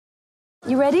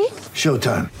You ready?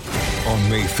 Showtime. On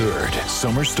May 3rd,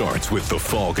 summer starts with The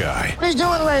Fall Guy. Let's do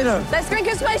it later. Let's drink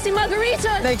a spicy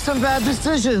margarita. Make some bad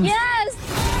decisions. Yes!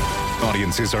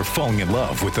 Audiences are falling in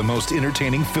love with the most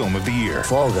entertaining film of the year.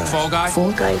 Fall Guy. Fall Guy?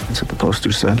 Fall Guy. That's what the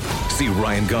poster said. See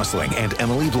Ryan Gosling and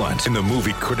Emily Blunt in the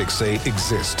movie critics say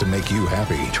exists to make you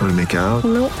happy. Trying to make it out?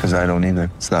 Nope. Because I don't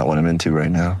either. It's not what I'm into right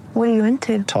now. What are you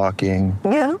into? Talking.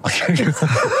 Yeah.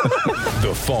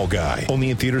 The Fall Guy.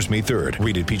 Only in theaters May 3rd.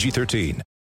 Rated PG-13.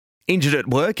 Injured at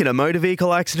work in a motor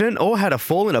vehicle accident or had a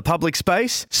fall in a public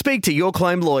space? Speak to Your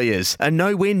Claim Lawyers, a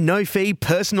no-win, no-fee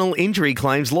personal injury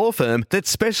claims law firm that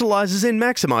specialises in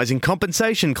maximising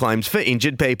compensation claims for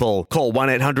injured people. Call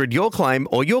 1-800-YOUR-CLAIM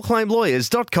or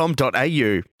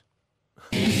yourclaimlawyers.com.au.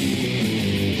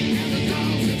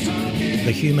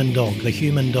 The human dog, the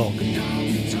human dog.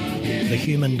 The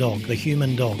human dog, the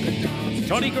human dog.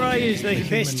 Toddy Gray is the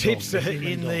best tipster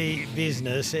in the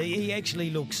business. He actually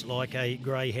looks like a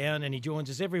greyhound and he joins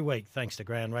us every week thanks to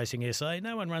Ground Racing SA.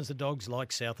 No one runs the dogs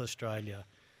like South Australia.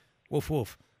 Woof,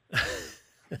 woof.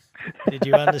 Did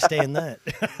you understand that?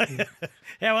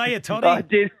 How are you, Toddy?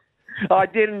 I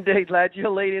did indeed, lads. Your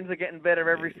lead-ins are getting better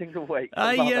every single week.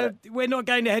 We're not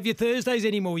going to have your Thursdays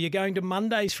anymore. You're going to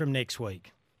Mondays from next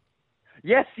week.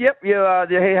 Yes, yep. You have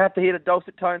to hear the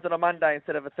dulcet tones on a Monday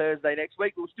instead of a Thursday next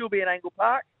week. We'll still be in Angle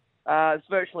Park. It's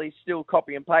virtually still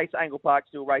copy and paste. Angle Park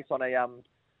still race on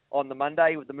the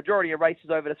Monday with the majority of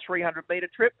races over the 300-metre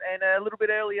trip and a little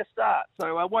bit earlier start.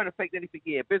 So it won't affect anything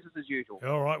here. Business as usual.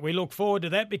 All right. We look forward to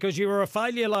that because you were a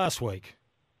failure last week.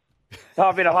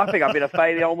 I think I've been a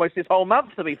failure almost this whole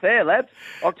month, to be fair, lads.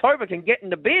 October can get in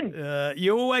the bin.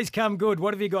 You always come good.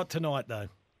 What have you got tonight, though?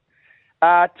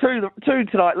 Two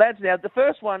tonight, lads. Now, the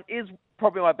first one is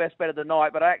probably my best bet of the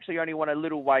night, but I actually only want a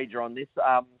little wager on this.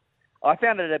 I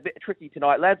found it a bit tricky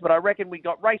tonight, lads, but I reckon we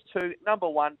got race 2, number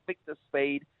 1, Victor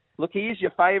Speed. Look, he is your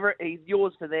favourite. He's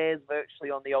yours for theirs virtually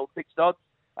on the old fixed odds.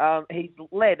 He's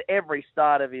led every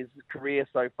start of his career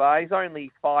so far. He's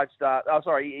only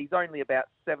he's only about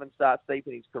 7 starts deep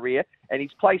in his career, and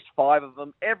he's placed 5 of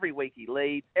them. Every week he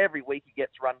leads. Every week he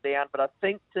gets run down, but I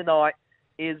think tonight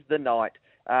is the night.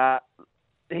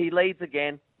 He leads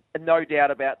again, no doubt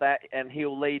about that, and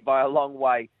he'll lead by a long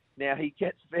way. Now, he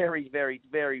gets very, very,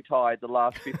 very tired the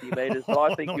last 50 metres, but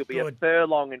I think he'll be a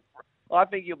furlong in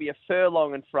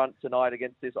front tonight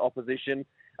against this opposition.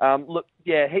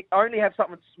 He only have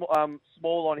something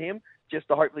small on him just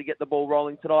to hopefully get the ball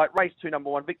rolling tonight. Race 2, number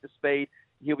 1, Victor Speed.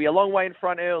 He'll be a long way in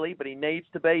front early, but he needs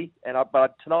to be.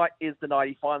 But tonight is the night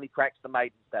he finally cracks the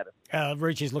maiden status.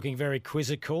 Reach is looking very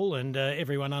quizzical, and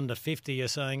everyone under 50 are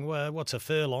saying, well, what's a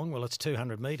furlong? Well, it's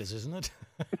 200 metres, isn't it?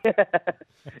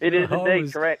 It is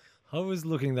indeed correct. I was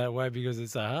looking that way because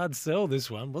it's a hard sell, this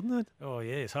one, wasn't it? Oh,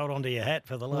 yes. Hold on to your hat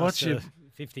for the last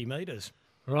 50 metres.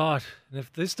 Right. And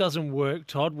if this doesn't work,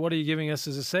 Todd, what are you giving us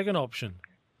as a second option?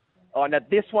 Oh, now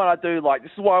this one I do like.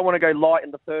 This is why I want to go light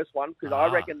in the first one because I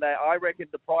reckon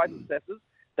the price assessors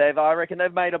they've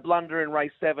made a blunder in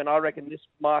race 7. I reckon this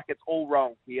market's all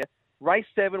wrong here. Race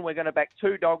 7, we're going to back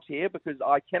 2 dogs here because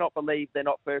I cannot believe they're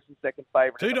not first and second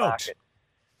favourite in the market.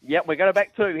 Yep, we're going to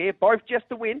back 2 here, both just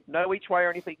to win. No each way or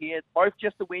anything here. Both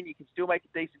just to win. You can still make a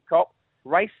decent cop.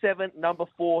 Race 7, number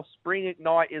 4, Spring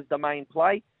Ignite is the main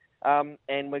play, and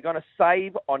we're going to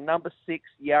save on number 6,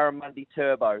 Yarramundi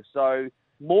Turbo. So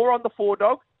more on the 4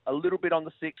 dog, a little bit on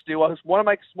the 6. I just want to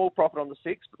make a small profit on the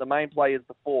 6, but the main play is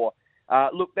the 4.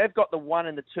 Look, they've got the 1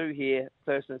 and the 2 here,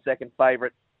 first and second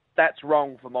favourite. That's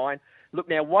wrong for mine. Look,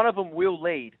 now one of them will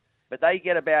lead, but they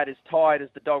get about as tired as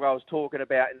the dog I was talking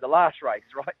about in the last race,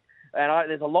 right? And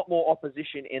there's a lot more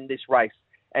opposition in this race.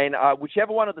 And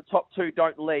whichever one of the top 2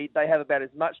 don't lead, they have about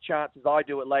as much chance as I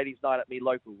do at Ladies' Night at me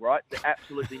local, right?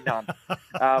 Absolutely none.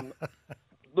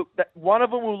 Look, one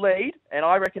of them will lead, and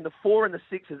I reckon the 4 and the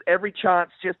 6 has every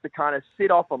chance just to kind of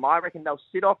sit off them. I reckon they'll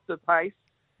sit off the pace,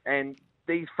 and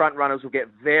these front runners will get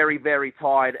very, very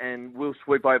tired and will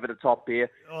swoop over the top here.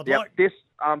 This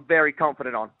I'm very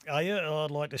confident on.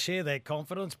 I'd like to share that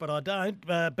confidence, but I don't.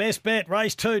 Best bet,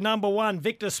 race 2, number 1,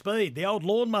 Victor Speed, the old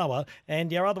lawnmower,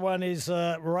 and your other one is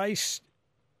race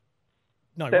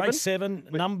 7,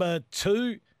 number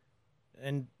 2.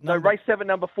 Race 7,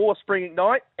 number 4, Spring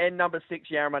Ignite, and number 6,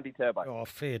 Yarramundi Turbo. Oh,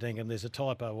 fair dinkum. There's a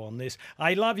typo on this.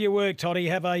 I love your work, Toddy.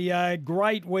 Have a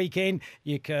great weekend.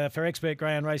 For expert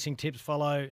ground racing tips,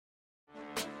 follow.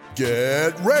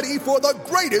 Get ready for the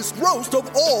greatest roast of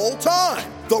all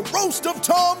time, the Roast of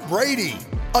Tom Brady,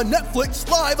 a Netflix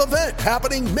live event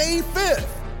happening May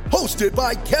 5th. Hosted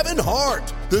by Kevin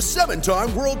Hart, the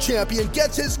 7-time world champion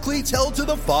gets his cleats held to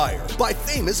the fire by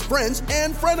famous friends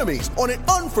and frenemies on an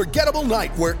unforgettable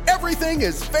night where everything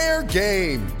is fair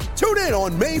game. Tune in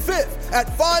on May 5th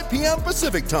at 5 p.m.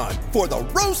 Pacific Time for the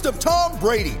Roast of Tom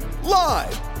Brady,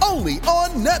 live only on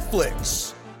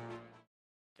Netflix.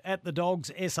 At the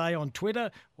Dogs SA on Twitter,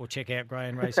 or check out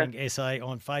Graham Racing SA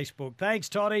on Facebook. Thanks,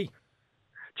 Toddy.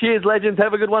 Cheers, legends.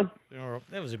 Have a good one. All right,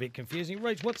 that was a bit confusing.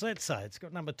 Reach, what's that say? It's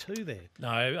got number 2 there.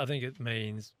 No, I think it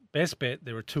means best bet.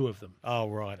 There are 2 of them. Oh,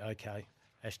 right. Okay.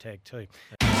 #2.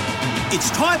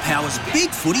 It's Tyre Power's Big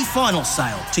Footy Final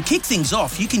Sale. To kick things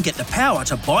off, you can get the power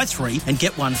to buy 3 and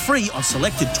get 1 free on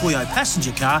selected Toyo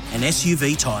passenger car and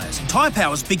SUV tyres. Tyre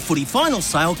Power's Big Footy Final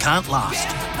Sale can't last.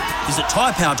 Visit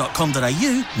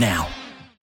tyrepower.com.au now.